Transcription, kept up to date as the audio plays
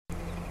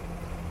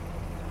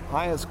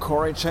Hi, it's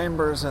Corey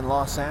Chambers in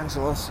Los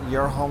Angeles.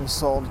 Your home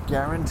sold,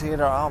 guaranteed,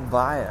 or I'll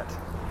buy it.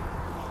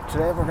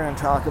 Today we're going to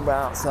talk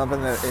about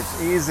something that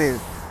it's easy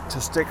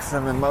to stick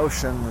some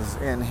emotions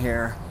in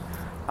here.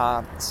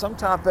 Some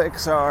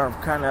topics are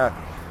kind of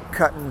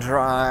cut and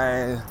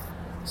dry,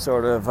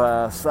 sort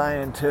of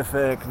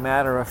scientific,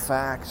 matter of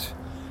fact,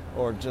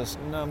 or just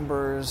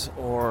numbers,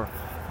 or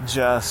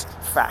just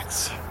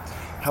facts.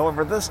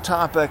 However, this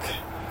topic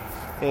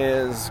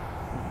is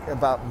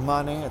about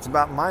money. It's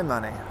about my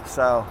money.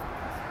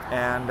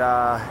 And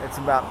it's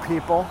about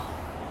people.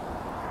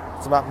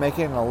 It's about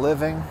making a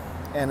living,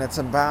 and it's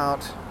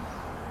about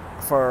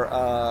for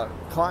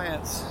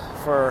clients,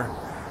 for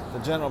the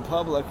general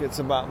public. It's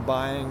about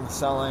buying,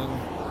 selling,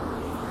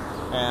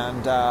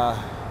 and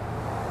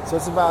so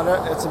it's about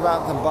it. It's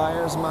about the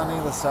buyer's money,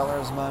 the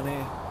seller's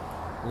money,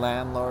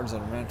 landlords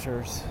and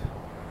renters.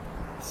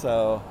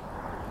 So,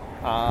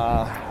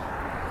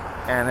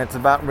 and it's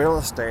about real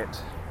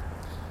estate.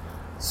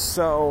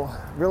 So,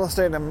 real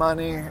estate and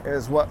money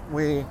is what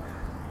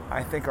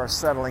I think, are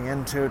settling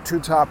into. Two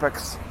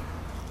topics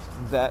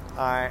that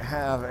I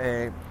have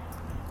a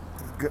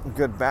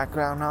good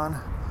background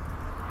on: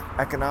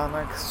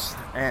 economics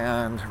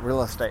and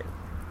real estate.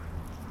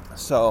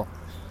 So,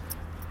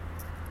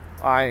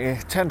 I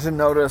tend to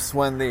notice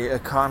when The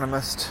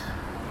Economist,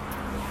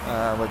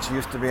 which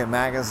used to be a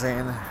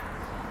magazine,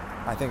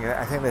 I think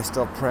they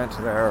still print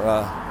their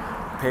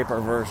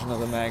paper version of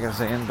the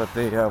magazine, but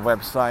the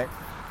website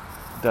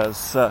does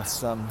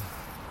some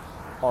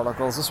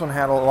articles. This one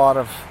had a lot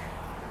of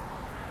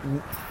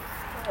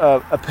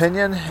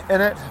opinion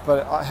in it,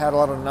 but it had a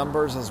lot of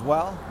numbers as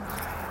well.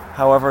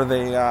 However,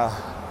 the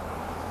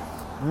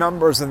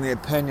numbers and the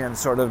opinion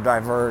sort of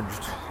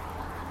diverged,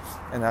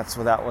 and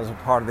that was a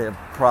part of the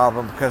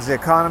problem, because The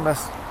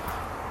Economist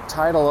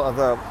title of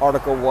the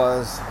article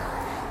was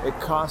 "It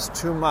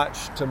Costs Too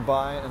Much to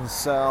Buy and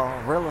Sell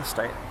Real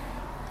Estate."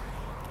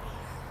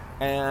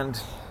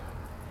 And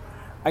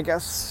I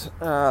guess,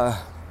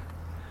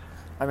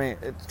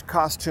 it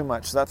costs too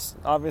much. That's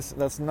obvious.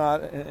 That's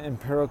not an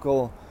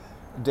empirical,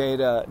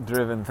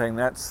 data-driven thing.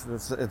 It's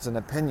an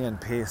opinion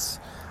piece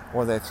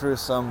where they threw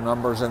some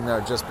numbers in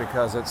there just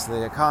because it's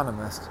The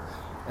Economist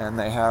and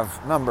they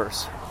have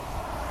numbers.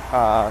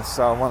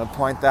 So I want to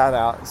point that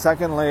out.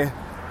 Secondly,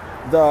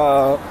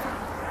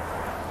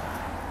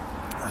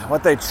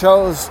 what they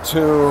chose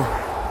to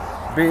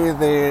be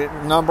the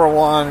number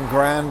one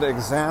grand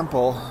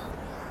example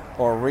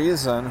or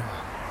reason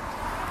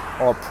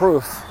or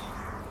proof,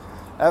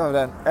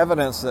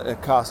 evidence that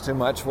it costs too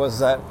much, was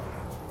that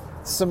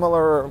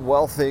similar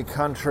wealthy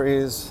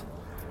countries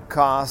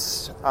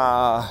cost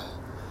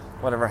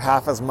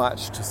half as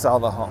much to sell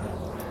the home.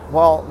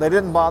 Well, they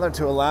didn't bother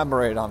to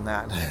elaborate on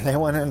that. They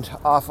went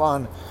off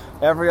on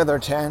every other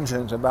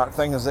tangent about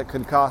things that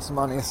could cost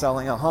money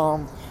selling a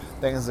home,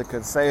 things that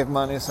could save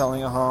money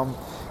selling a home,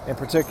 in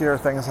particular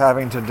things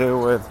having to do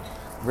with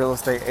real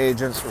estate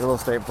agents, real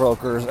estate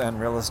brokers,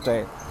 and real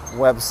estate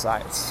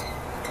websites.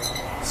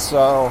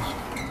 So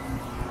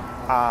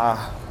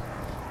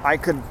I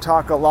could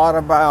talk a lot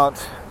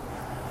about,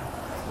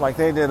 like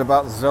they did,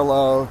 about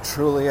Zillow,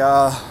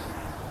 Trulia,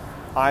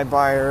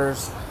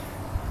 iBuyers,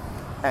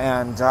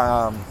 and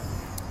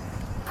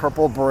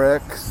Purple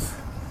Bricks,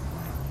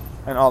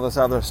 and all this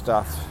other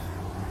stuff.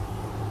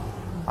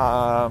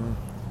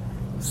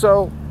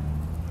 So,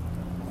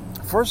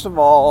 first of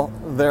all,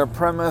 their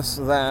premise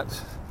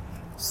that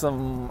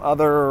some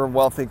other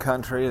wealthy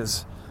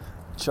countries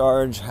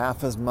charge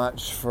half as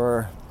much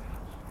for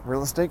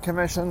real estate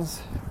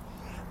commissions,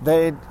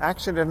 they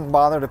actually didn't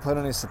bother to put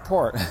any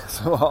support.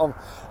 So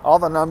all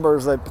the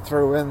numbers they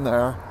threw in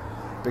there,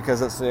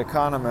 because it's The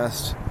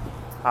Economist,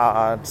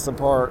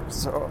 support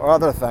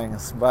other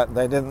things, but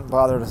they didn't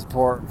bother to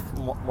support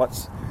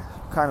what's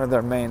kind of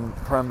their main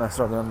premise,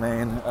 or their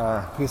main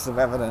piece of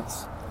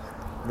evidence,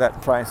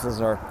 that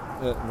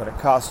that it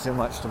costs too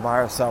much to buy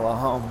or sell a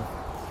home.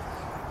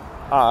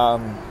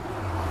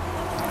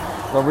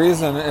 The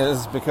reason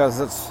is because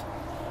it's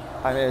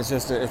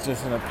just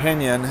an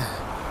opinion,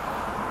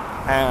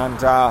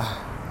 and I'm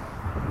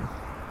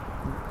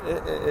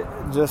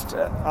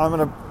going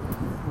to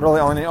really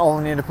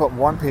only need to put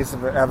one piece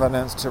of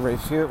evidence to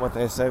refute what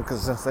they say,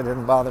 because since they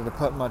didn't bother to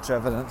put much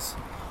evidence.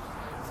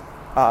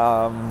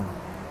 For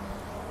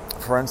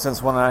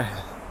instance, one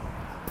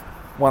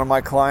of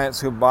my clients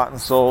who bought and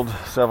sold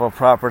several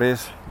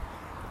properties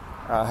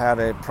had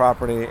a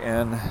property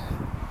in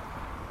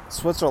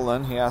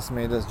Switzerland. He asked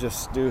me to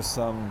just do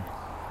some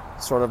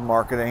sort of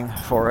marketing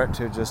for it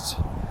to just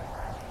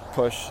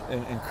push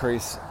and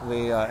increase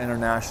the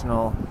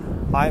international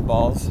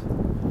eyeballs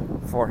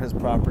for his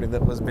property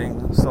that was being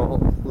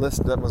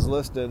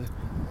listed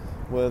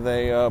with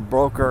a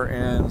broker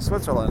in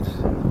Switzerland.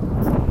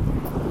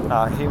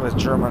 He was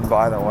German,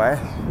 by the way.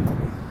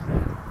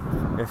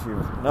 If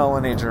you know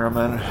any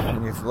German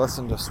and you've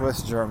listened to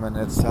Swiss German,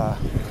 it's a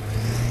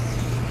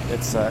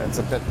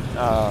bit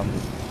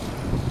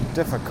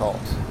difficult.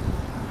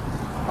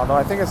 Although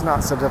I think it's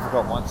not so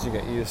difficult once you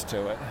get used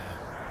to it.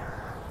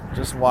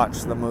 just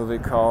watched the movie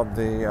called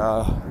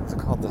was it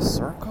called The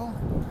Circle?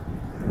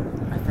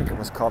 I think it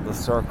was called The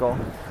Circle.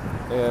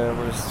 It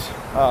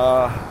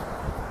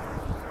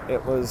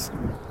was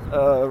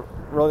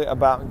really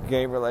about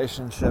gay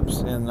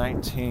relationships in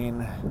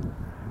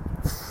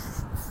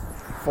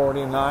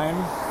 1949,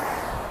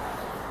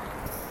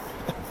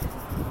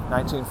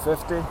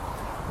 1950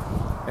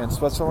 in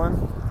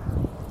Switzerland.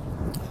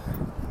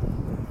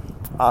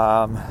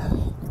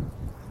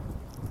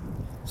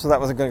 So that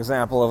was a good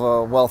example of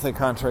a wealthy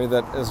country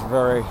that is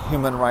very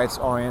human rights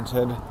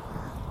oriented,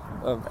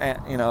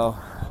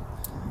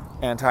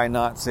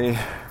 anti-Nazi,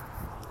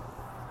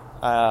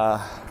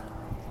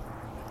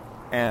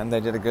 and they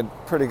did a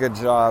pretty good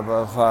job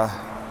of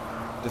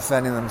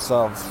defending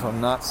themselves from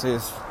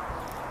Nazis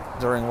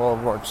during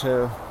World War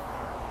II.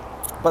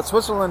 But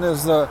Switzerland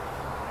is the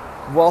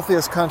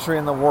wealthiest country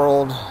in the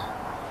world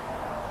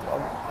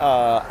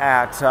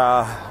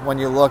when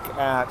you look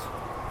at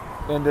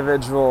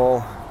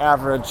individual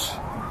average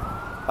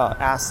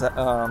asset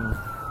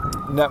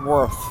net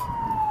worth,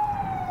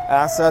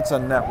 assets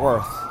and net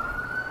worth.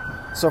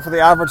 So for the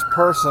average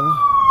person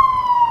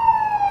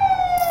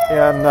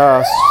in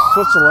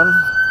Switzerland,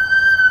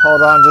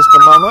 hold on just a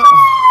moment.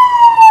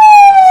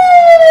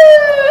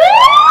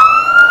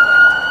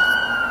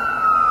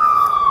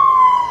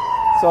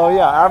 So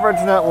yeah, average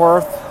net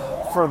worth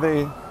for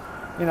the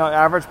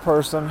average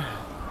person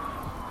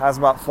has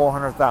about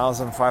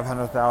 $400,000,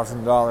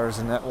 $500,000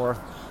 in net worth.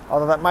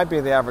 Although that might be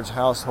the average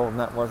household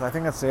net worth. I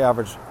think that's the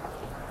average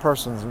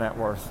person's net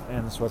worth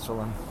in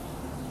Switzerland.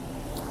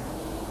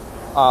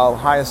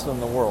 Highest in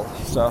the world.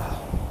 So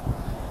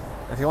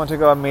if you want to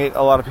go and meet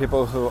a lot of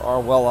people who are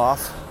well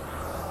off,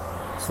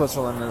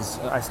 Switzerland is,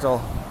 I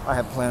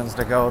have plans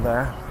to go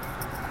there.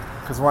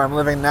 Because where I'm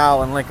living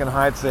now in Lincoln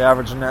Heights, the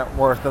average net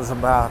worth is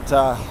about,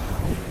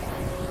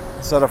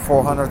 instead of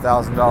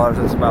 $400,000,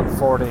 it's about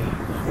 40.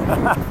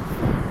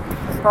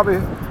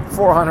 Probably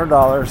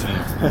 $400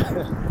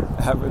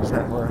 average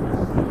net worth.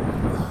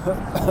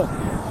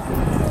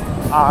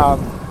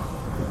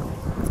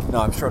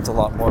 No, I'm sure it's a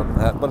lot more than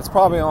that, but it's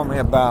probably only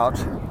about,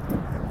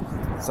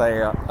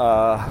 say,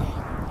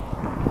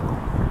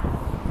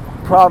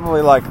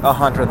 probably like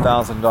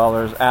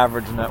 $100,000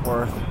 average net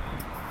worth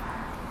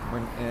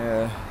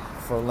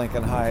for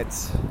Lincoln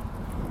Heights.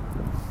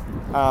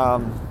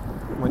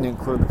 When you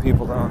include the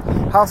people that own.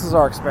 Houses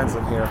are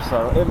expensive here,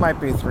 so it might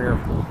be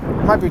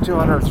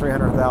 $200,000 or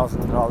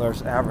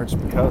 $300,000 average,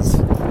 because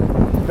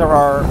there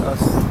are a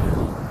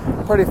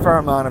pretty fair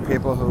amount of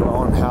people who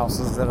own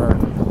houses that are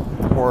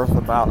worth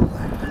about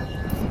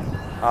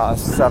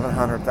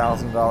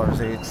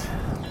 $700,000 each,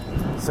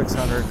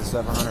 $600,000 to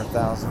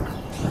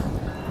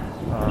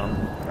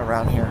 $700,000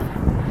 around here.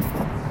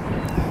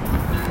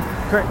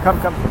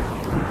 Come.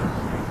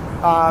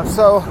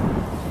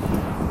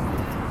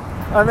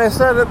 And they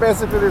said that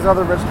basically these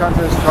other rich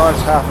countries charge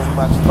half as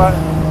much, but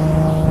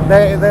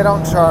they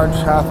don't charge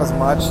half as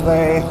much.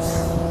 They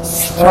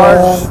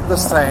charge the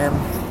same.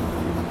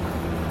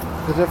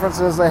 The difference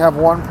is they have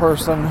one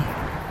person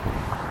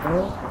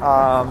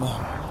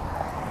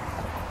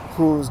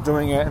who's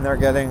doing it, and they're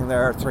getting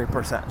their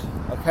 3%.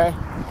 Okay?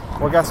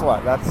 Well, guess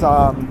what? That's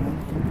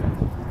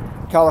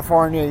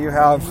California. You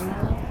have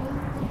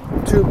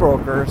two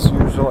brokers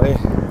usually.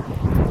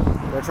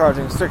 They're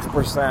charging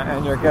 6%,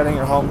 and you're getting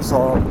your home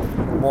sold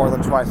more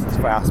than twice as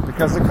fast,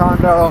 because the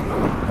condo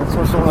in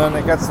Switzerland,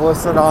 it gets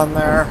listed on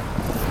their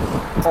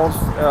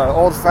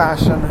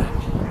old-fashioned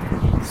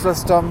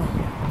system,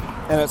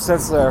 and it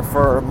sits there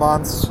for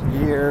months,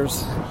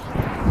 years.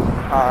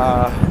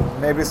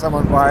 Maybe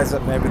someone buys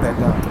it, maybe they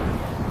don't.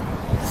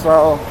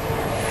 So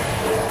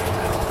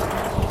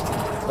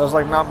there's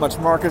like not much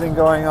marketing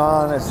going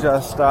on. It's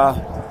just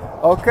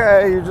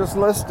okay, you just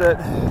list it.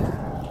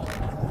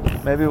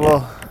 Maybe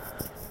we'll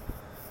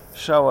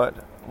show it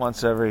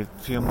once every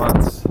few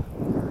months.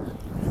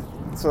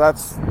 So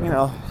that's,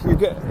 you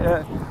get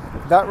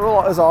that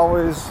rule is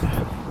always,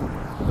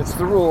 it's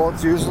the rule,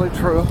 it's usually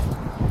true,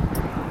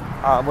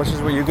 which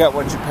is where you get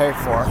what you pay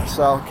for.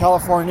 So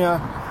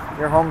California,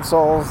 your home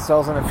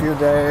sells in a few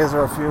days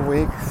or a few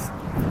weeks,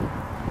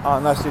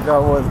 unless you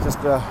go with just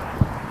a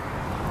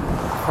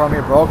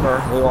crummy broker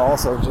who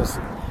also just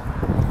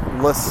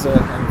lists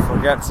it and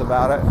forgets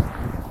about it,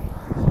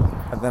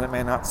 and then it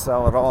may not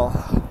sell at all.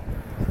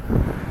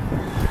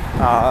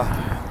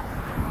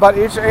 But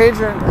each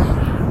agent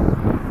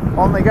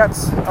only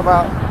gets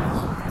about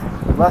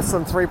less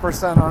than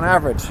 3% on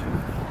average.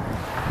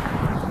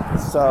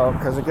 So,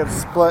 because it gets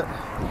split,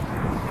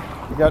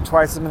 you got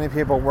twice as many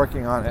people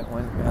working on it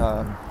when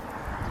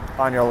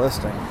on your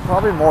listing.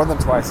 Probably more than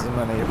twice as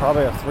many. You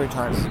probably have 3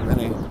 times as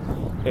many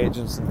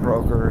agents and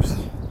brokers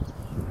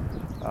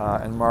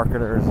and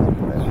marketers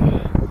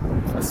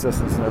and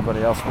assistants and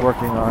everybody else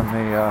working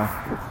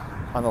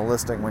on the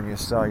listing when you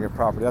sell your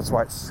property. That's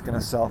why it's going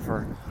to sell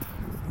for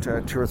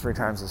 2 or 3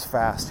 times as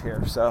fast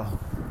here. So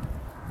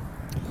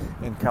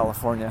in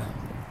California.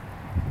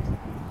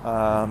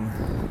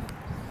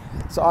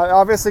 So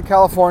obviously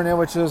California,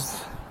 which is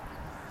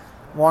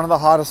one of the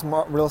hottest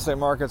real estate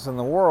markets in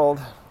the world,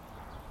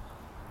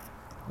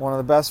 one of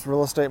the best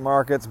real estate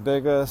markets,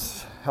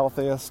 biggest,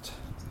 healthiest.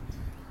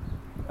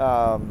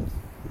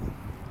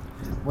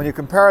 When you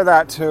compare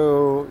that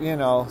to,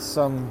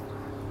 some,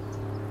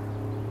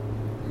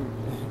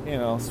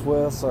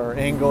 Swiss or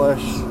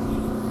English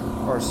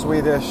or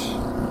Swedish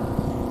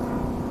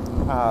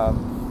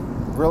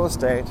real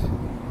estate,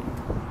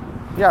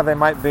 yeah, they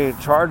might be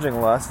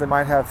charging less. They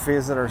might have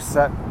fees that are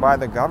set by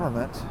the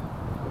government.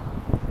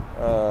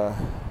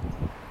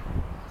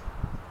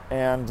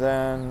 And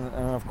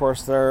of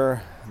course,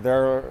 their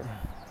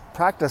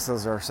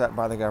practices are set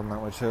by the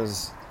government, which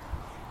is,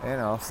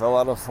 fill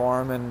out a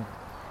form in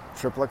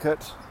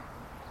triplicate.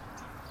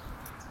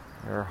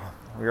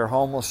 Your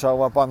home will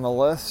show up on the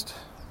list,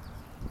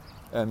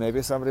 and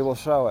maybe somebody will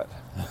show it.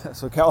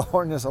 So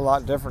California is a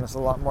lot different. It's a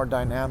lot more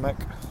dynamic.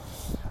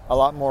 A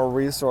lot more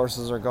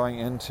resources are going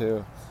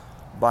into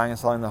buying and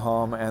selling the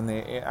home, and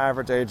the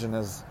average agent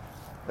is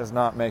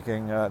not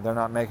making. They're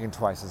not making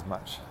twice as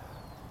much.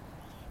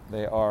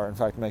 They are, in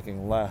fact,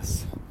 making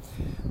less.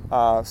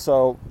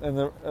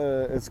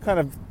 It's kind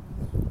of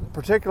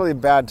particularly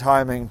bad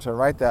timing to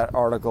write that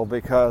article,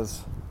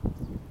 because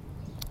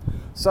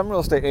some real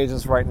estate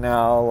agents right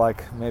now,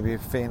 like maybe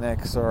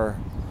Phoenix or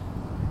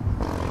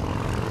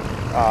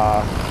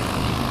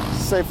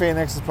say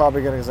Phoenix is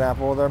probably a good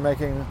example. They're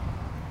making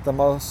the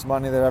most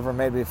money they've ever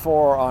made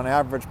before on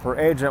average per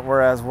agent,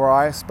 whereas where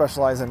I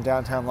specialize in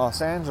downtown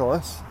Los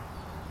Angeles,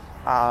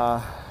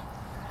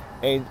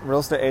 real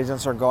estate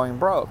agents are going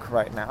broke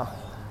right now.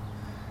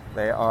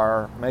 They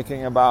are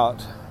making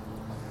about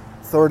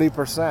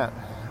 30%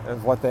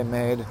 of what they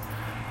made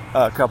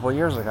a couple of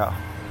years ago,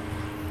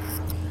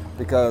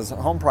 because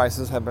home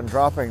prices have been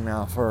dropping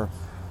now for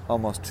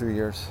almost 2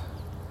 years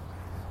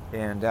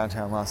in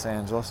downtown Los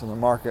Angeles, and the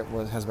market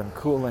has been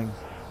cooling,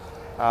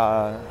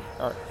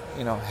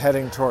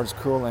 heading towards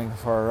cooling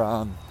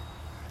for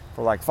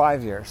like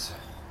 5 years.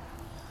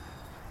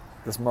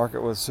 This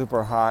market was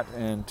super hot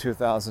in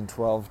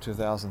 2012,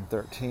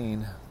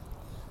 2013.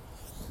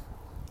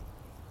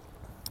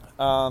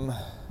 And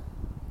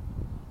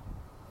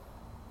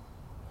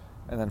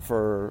then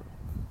for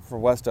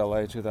West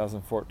LA,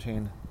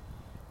 2014,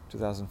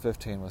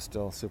 2015 was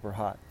still super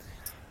hot.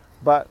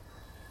 But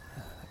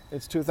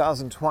it's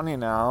 2020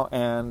 now,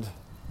 and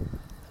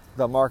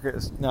the market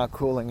is now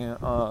cooling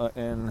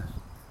in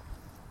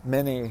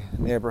many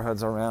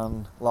neighborhoods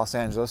around Los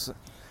Angeles,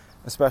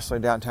 especially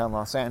downtown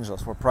Los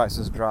Angeles, where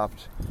prices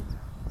dropped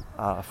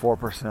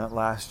 4%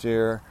 last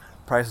year.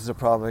 Prices are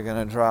probably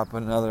going to drop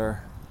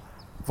another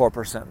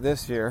 4%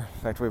 this year.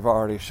 In fact, we've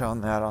already shown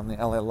that on the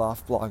LA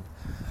Loft blog,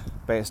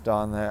 based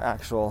on the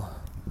actual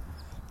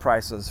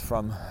prices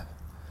from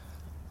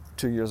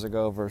 2 years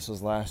ago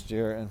versus last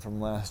year, and from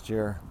last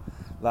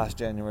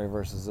January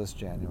versus this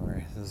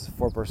January. This is a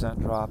 4%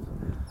 drop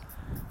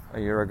a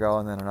year ago,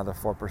 and then another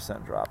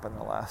 4% drop in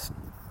the last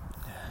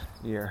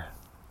year.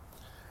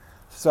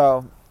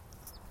 So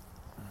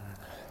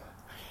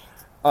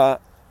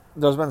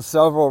there's been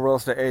several real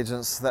estate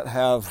agents that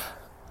have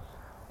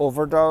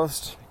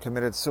overdosed,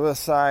 committed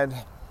suicide,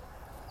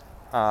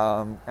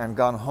 and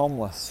gone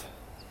homeless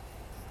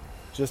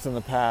just in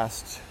the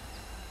past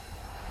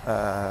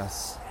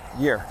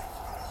year,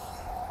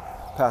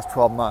 past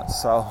 12 months.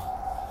 So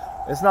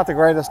it's not the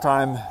greatest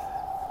time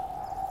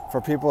for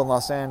people in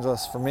Los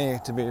Angeles, for me,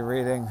 to be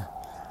reading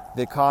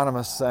The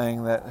Economist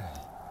saying that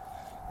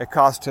it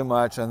costs too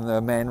much, and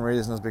the main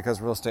reason is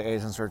because real estate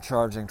agents are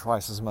charging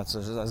twice as much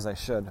as they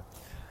should.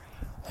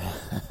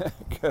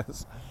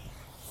 Because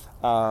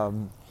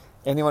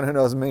anyone who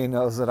knows me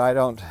knows that I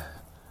don't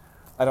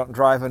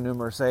drive a new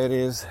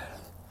Mercedes.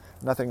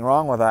 Nothing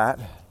wrong with that,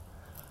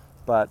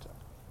 but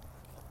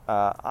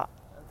I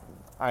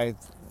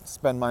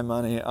spend my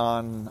money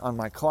on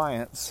my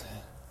clients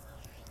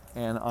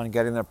and on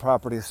getting their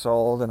properties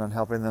sold, and on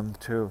helping them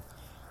to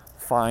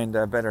find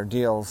better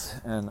deals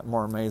and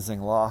more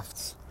amazing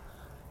lofts,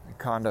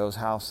 condos,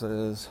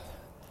 houses,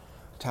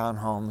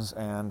 townhomes,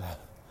 and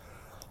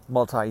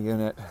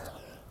multi-unit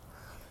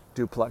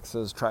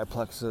duplexes,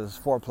 triplexes,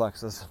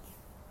 fourplexes,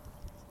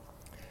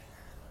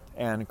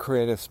 and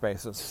creative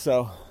spaces.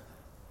 So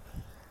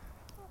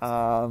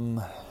I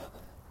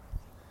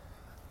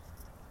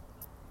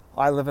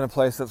live in a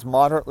place that's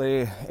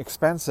moderately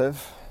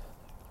expensive,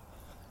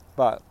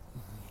 but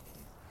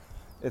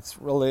it's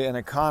really an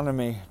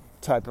economy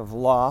type of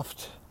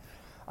loft.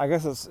 I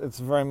guess it's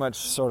very much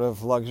sort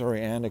of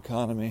luxury and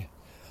economy,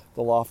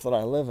 the loft that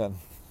I live in.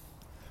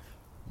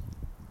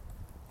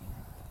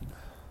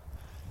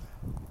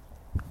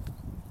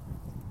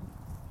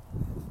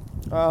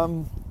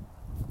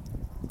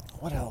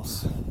 What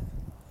else?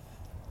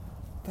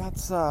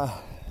 That's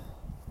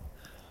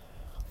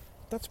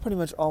pretty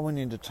much all we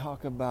need to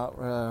talk about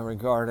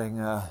regarding.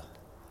 Hi,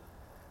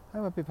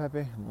 Whippy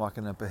Peppy. I'm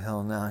walking up a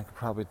hill now. You can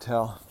probably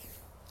tell.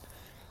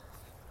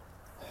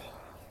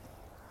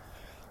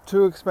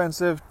 Too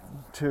expensive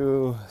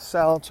to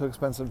sell, too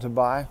expensive to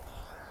buy.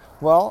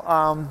 Well,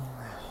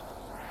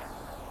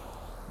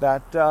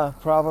 that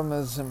problem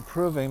is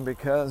improving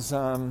because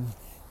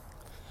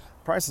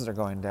prices are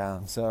going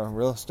down. So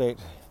real estate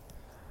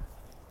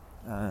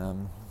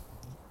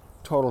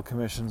Total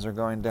commissions are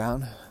going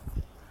down.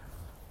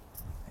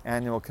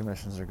 Annual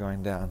commissions are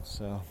going down.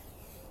 So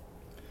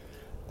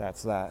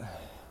that's that.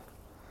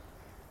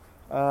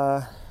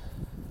 I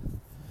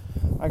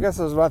guess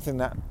there's nothing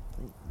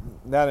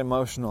that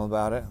emotional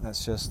about it.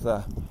 That's just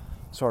the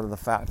sort of the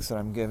facts that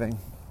I'm giving.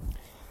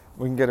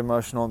 We can get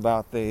emotional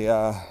about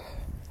the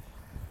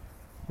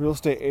real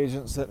estate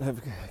agents that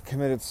have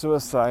committed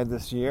suicide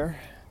this year.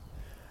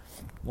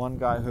 One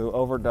guy who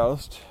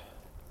overdosed,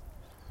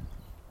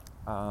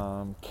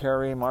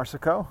 Kerry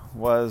Marsico,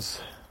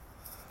 was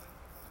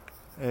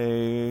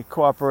a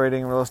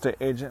cooperating real estate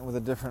agent with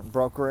a different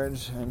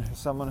brokerage, and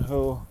someone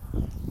who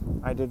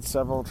I did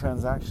several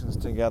transactions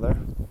together,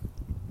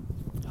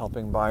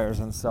 helping buyers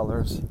and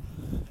sellers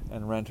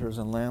and renters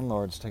and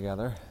landlords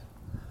together.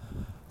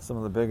 Some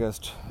of the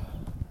biggest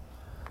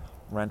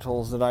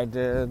rentals that I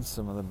did,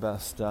 some of the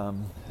best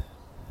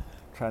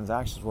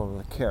transactions were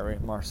with Kerry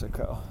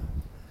Marsico.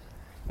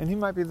 And he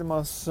might be the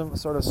most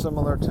sort of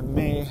similar to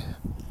me,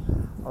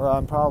 although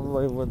I'm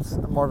probably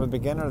more of a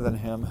beginner than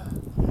him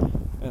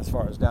as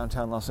far as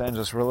downtown Los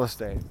Angeles real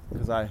estate,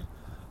 because I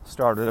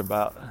started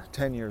about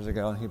 10 years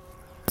ago and he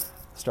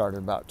started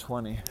about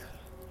 20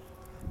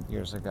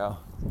 years ago.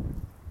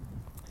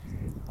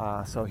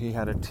 So he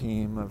had a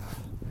team of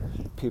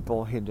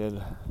people.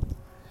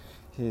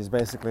 He's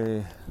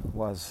basically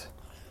was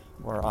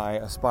where I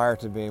aspire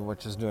to be,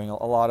 which is doing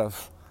a lot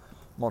of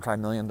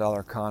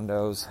multi-million-dollar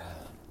condos.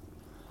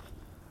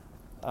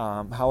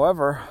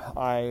 However,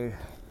 I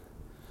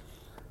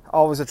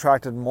always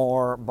attracted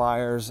more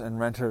buyers and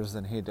renters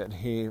than he did.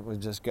 He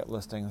would just get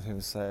listings. He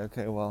would say,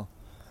 okay, well,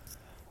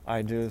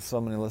 I do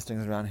so many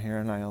listings around here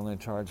and I only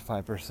charge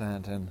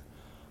 5%, and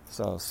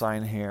so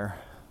sign here.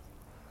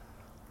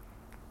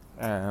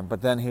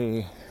 But then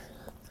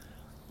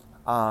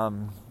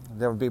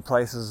there would be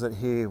places that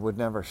he would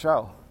never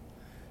show.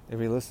 If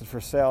he listed for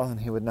sale,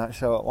 and he would not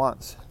show it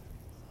once.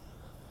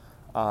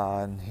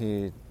 And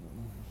he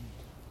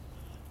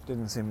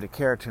didn't seem to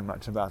care too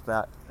much about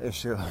that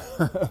issue.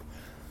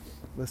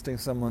 Listing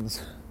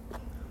someone's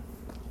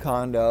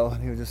condo,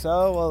 and he would just say,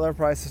 oh, well, their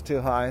price is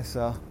too high,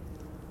 so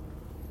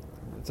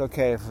it's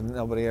okay if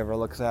nobody ever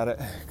looks at it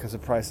because the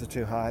price is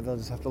too high. They'll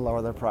just have to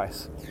lower their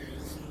price.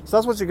 So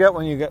that's what you get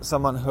when you get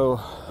someone who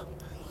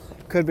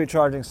could be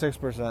charging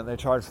 6%, they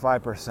charge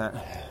 5%.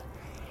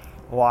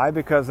 Why?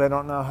 Because they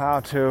don't know how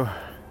to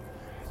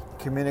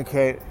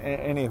communicate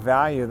any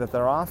value that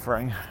they're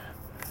offering.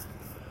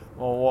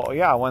 Well,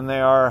 yeah, when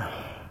they are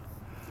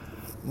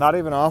not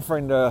even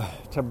offering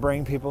to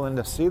bring people in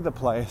to see the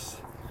place,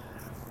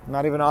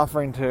 not even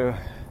offering to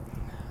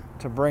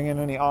bring in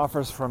any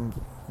offers from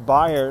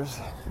buyers,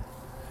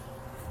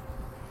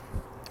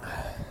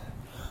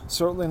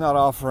 certainly not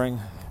offering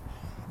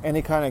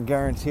any kind of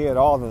guarantee at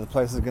all that the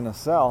place is going to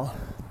sell.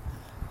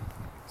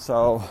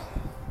 So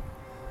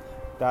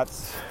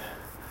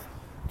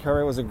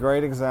Kerry was a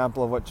great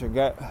example of what you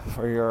get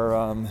for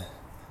your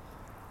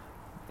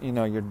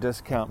your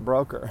discount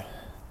broker.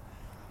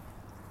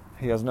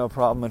 He has no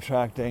problem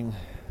attracting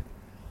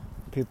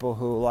people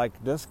who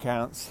like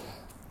discounts,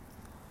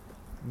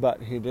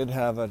 but he did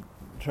have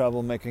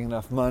trouble making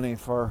enough money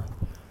for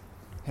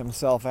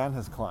himself and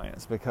his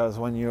clients, because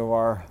when you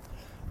are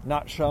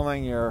not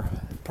showing your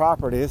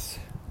properties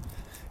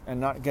and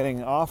not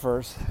getting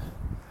offers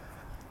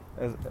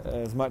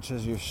as much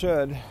as you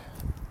should,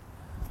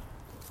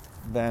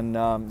 then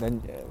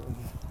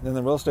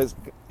the real estate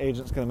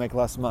agent's going to make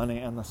less money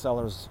and the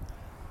sellers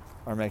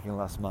are making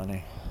less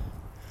money.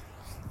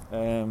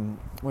 And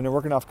when you're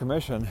working off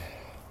commission,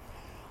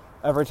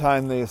 every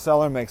time the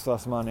seller makes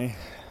less money,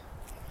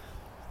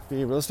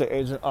 the real estate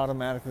agent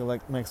automatically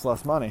makes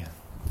less money.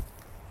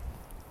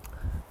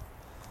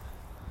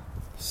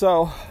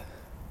 So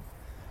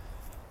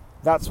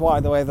that's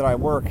why the way that I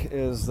work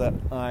is that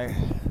I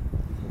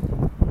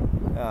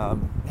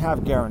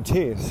have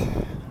guarantees.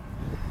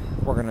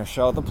 We're going to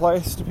show the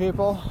place to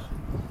people.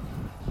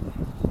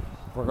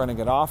 We're going to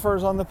get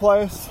offers on the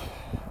place.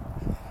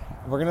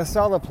 We're going to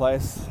sell the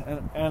place,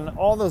 and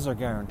all those are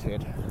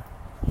guaranteed.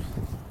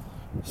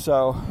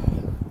 So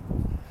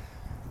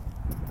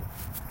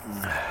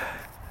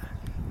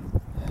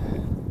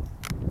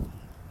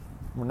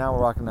now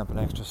we're walking up an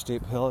extra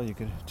steep hill, you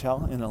could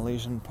tell, in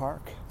Elysian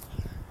Park.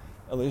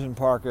 Elysian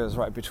Park is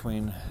right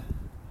between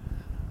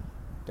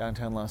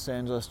downtown Los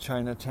Angeles,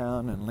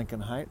 Chinatown, and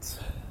Lincoln Heights,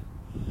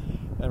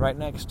 and right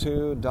next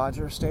to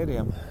Dodger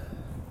Stadium.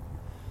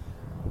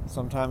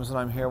 Sometimes when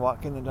I'm here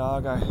walking the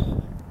dog, I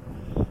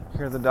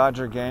hear the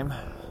Dodger game,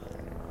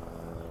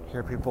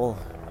 hear people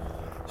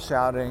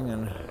shouting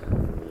and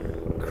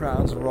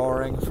crowds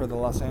roaring for the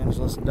Los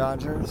Angeles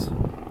Dodgers.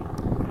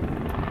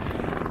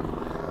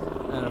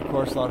 And of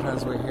course, a lot of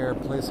times we hear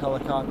police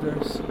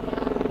helicopters.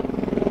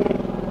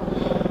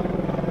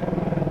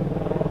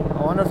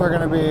 I wonder if they're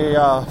going to be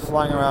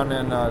flying around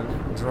in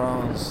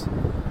drones,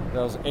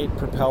 those 8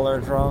 propeller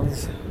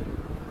drones.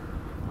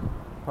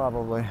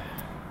 Probably.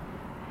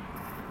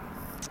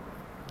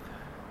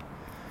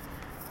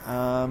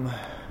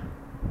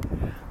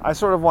 I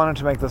sort of wanted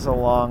to make this a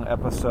long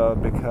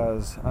episode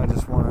because I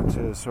just wanted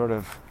to sort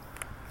of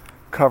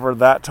cover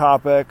that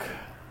topic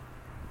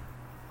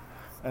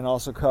and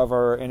also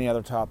cover any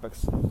other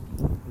topics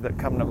that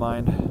come to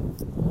mind.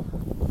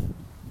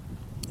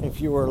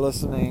 If you were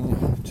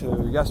listening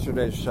to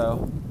yesterday's show,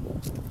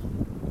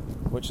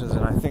 which is in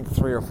I think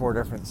 3 or 4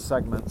 different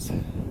segments,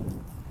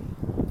 in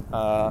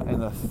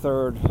the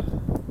third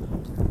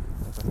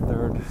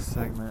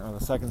segment, or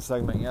the second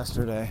segment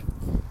yesterday,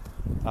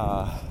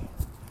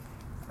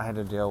 I had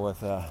to deal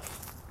with a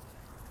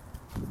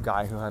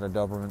guy who had a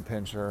Doberman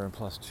Pinscher and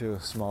plus 2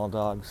 small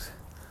dogs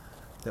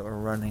that were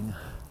running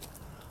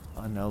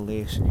on no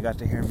leash, and you got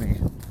to hear me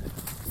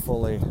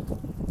fully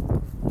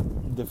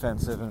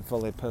defensive and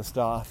fully pissed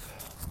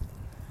off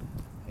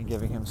and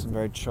giving him some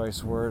very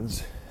choice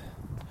words,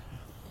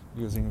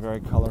 using very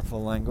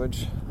colorful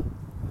language,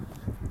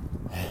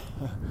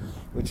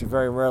 which you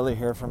very rarely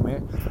hear from me.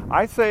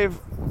 I've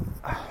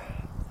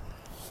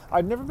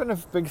never been a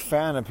big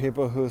fan of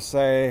people who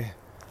say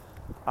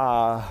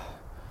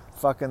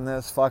fucking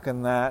this,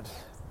 fucking that.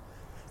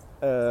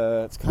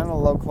 It's kind of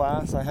low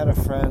class. I had a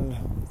friend,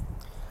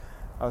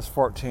 I was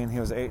 14, he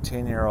was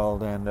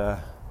 18-year-old, and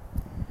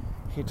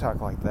he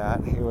talked like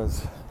that. He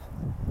was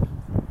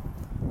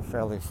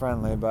fairly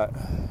friendly, but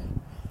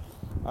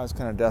I was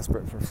kind of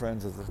desperate for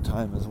friends at the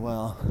time as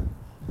well.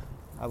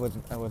 I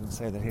wouldn't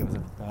say that he was a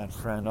bad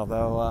friend,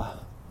 although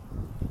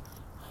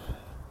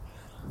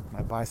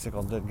my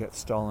bicycle did get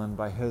stolen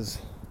by his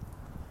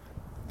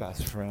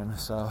best friend,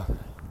 so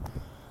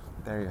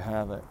there you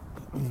have it.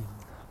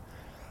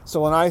 So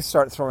when I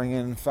start throwing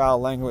in foul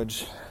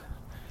language,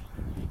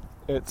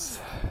 it's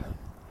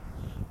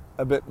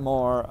a bit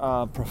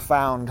more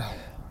profound,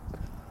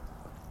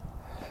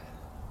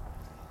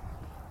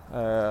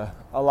 a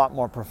lot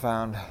more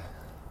profound.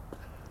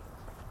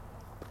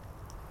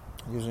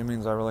 Usually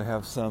means I really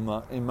have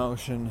some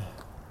emotion.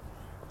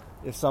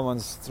 If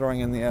someone's throwing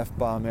in the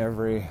F-bomb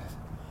every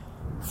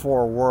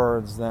 4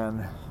 words,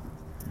 then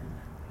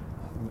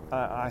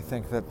I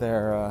think that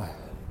they're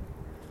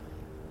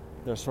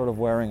sort of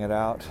wearing it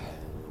out.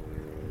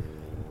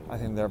 I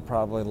think they're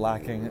probably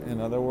lacking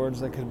in other words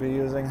they could be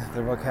using,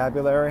 their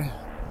vocabulary.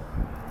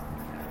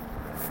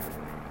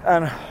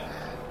 And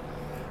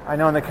I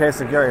know in the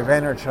case of Gary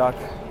Vaynerchuk,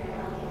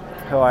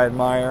 who I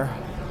admire,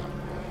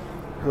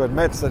 who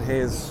admits that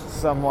he's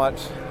somewhat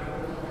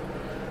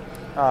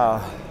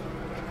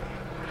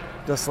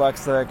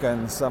dyslexic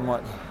and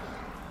somewhat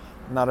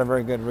not a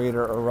very good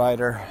reader or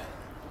writer.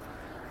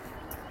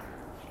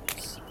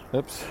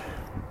 Oops.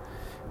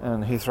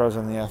 And he throws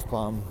in the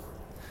F-bomb.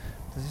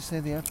 Does he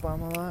say the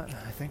F-bomb a lot?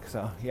 I think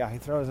so. Yeah, he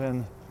throws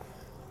in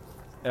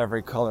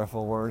every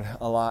colorful word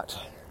a lot.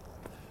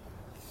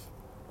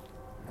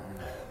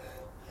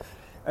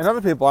 And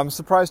other people, I'm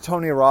surprised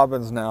Tony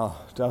Robbins now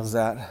does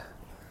that.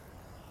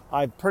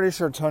 I'm pretty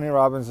sure Tony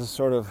Robbins is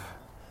sort of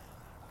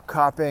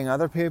copying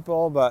other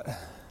people, but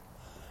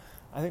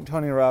I think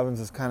Tony Robbins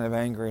is kind of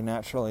angry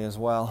naturally as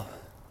well.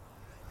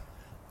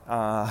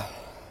 I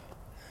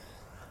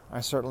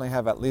certainly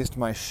have at least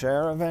my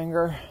share of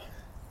anger,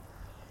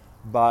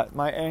 but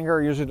my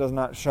anger usually does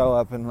not show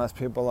up unless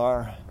people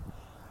are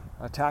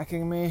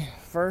attacking me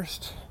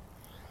first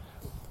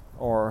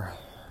or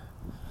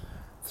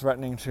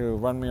threatening to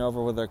run me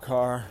over with their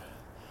car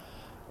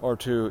or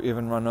to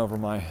even run over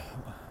my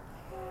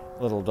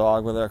little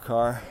dog with their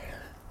car,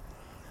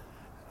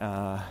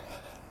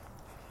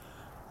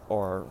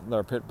 or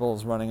their pit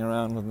bulls running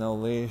around with no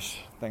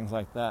leash, things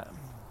like that.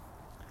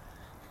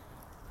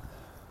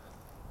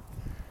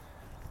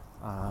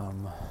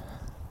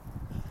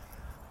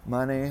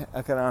 Money,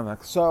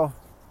 economics. So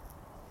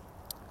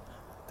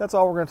that's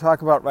all we're going to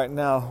talk about right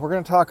now. We're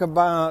going to talk about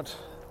my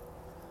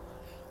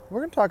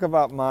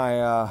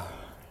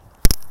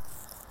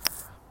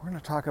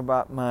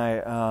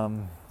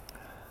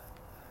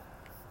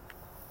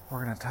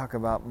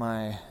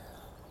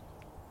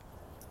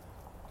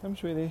come,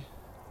 sweetie.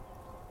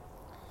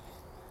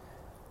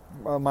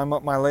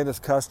 My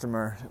latest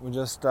customer. We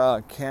just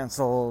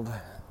canceled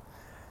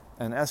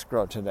an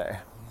escrow today.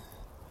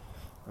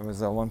 It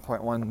was a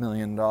 $1.1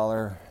 million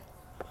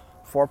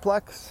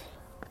fourplex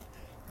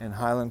in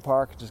Highland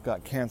Park. It just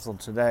got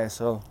canceled today.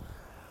 So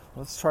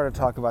let's try to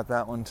talk about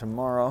that one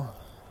tomorrow.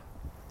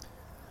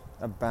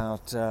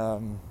 About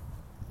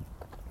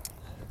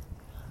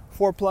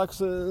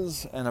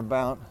fourplexes and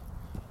about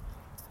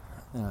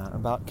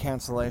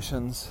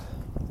cancellations.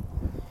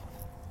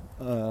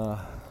 We'll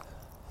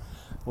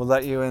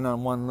let you in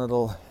on one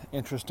little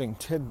interesting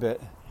tidbit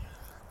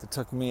that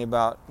took me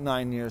about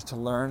 9 years to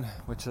learn,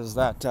 which is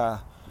that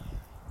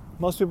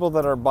most people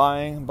that are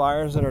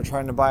buyers that are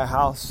trying to buy a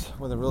house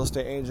with a real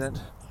estate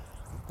agent,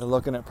 they're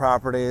looking at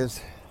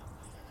properties,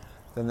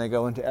 then they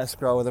go into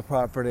escrow with a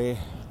property,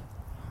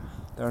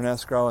 they're in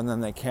escrow, and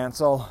then they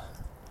cancel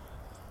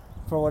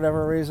for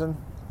whatever reason.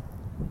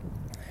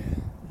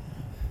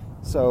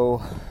 So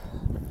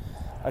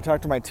I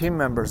talked to my team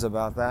members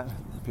about that,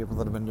 people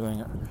that have been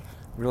doing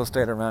real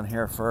estate around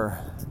here for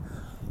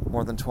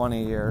more than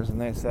 20 years, and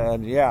they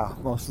said, yeah,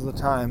 most of the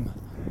time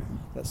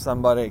that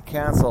somebody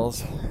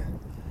cancels,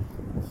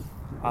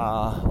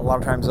 a lot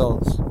of times they'll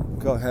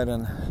go ahead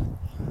and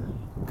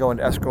go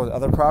into escrow with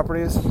other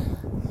properties.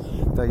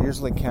 They'll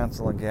usually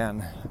cancel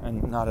again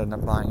and not end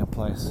up buying a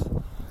place.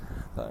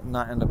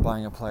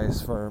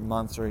 For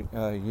months or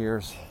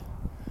years.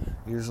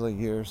 Usually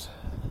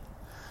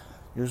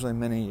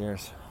many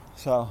years.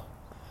 So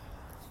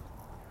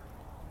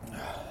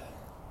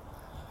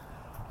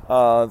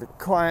the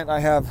client I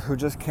have who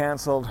just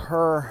canceled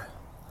her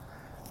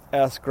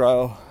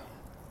escrow,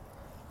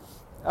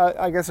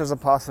 I guess there's a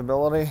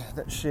possibility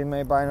that she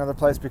may buy another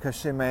place because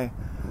she may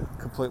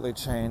completely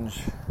change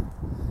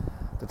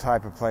the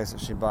type of place that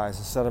she buys.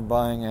 Instead of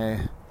buying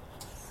a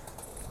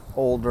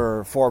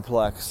older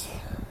fourplex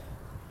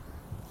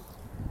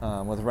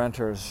with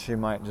renters, she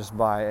might just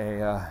buy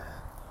a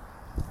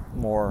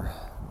more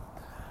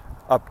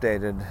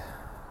updated,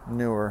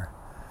 newer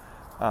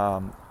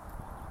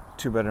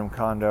 2-bedroom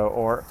condo.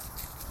 Or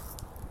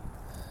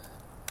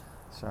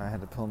sorry, I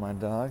had to pull my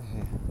dog.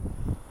 He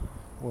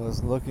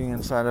was looking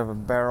inside of a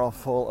barrel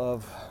full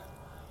of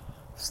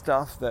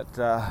stuff that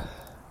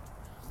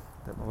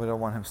we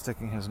don't want him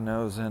sticking his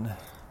nose in.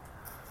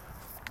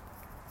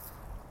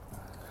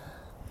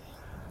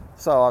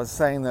 So I was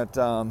saying that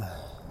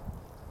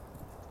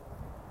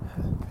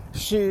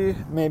she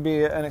may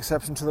be an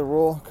exception to the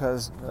rule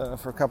because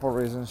for a couple of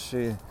reasons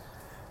she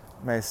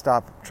may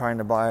stop trying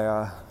to buy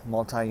a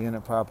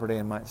multi-unit property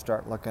and might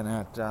start looking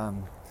at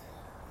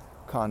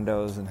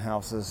condos and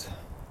houses.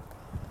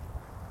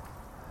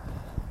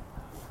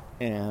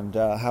 And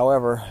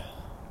however,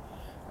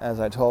 as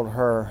I told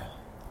her,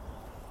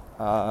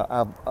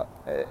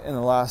 in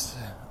the last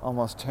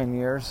almost 10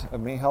 years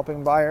of me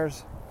helping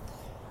buyers,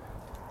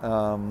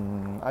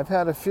 I've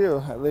had a few,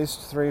 at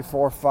least 3,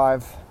 4,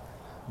 5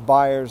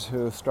 buyers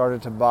who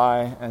started to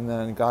buy and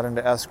then got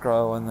into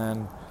escrow and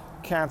then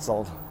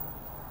canceled.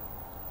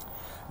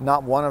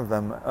 Not one of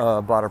them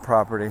bought a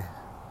property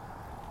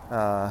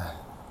at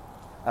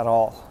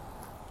all,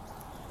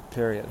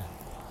 period.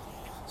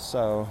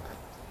 So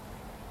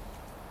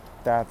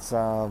that's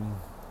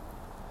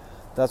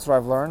what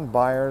I've learned.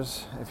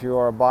 Buyers, if you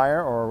are a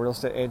buyer or a real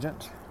estate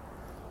agent,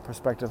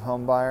 prospective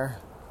home buyer,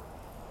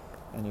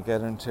 and you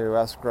get into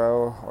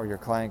escrow, or your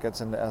client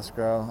gets into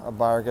escrow, a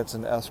buyer gets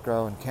into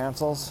escrow and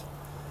cancels,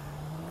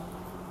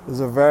 there's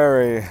a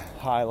very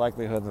high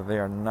likelihood that they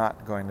are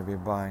not going to be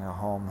buying a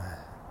home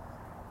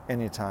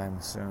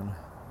anytime soon.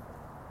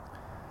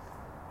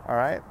 All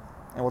right,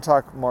 and we'll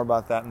talk more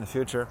about that in the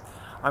future.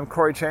 I'm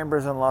Corey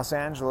Chambers in Los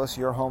Angeles.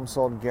 Your home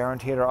sold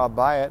guaranteed, or I'll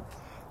buy it.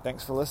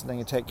 Thanks for listening.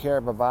 You take care.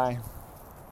 Bye-bye.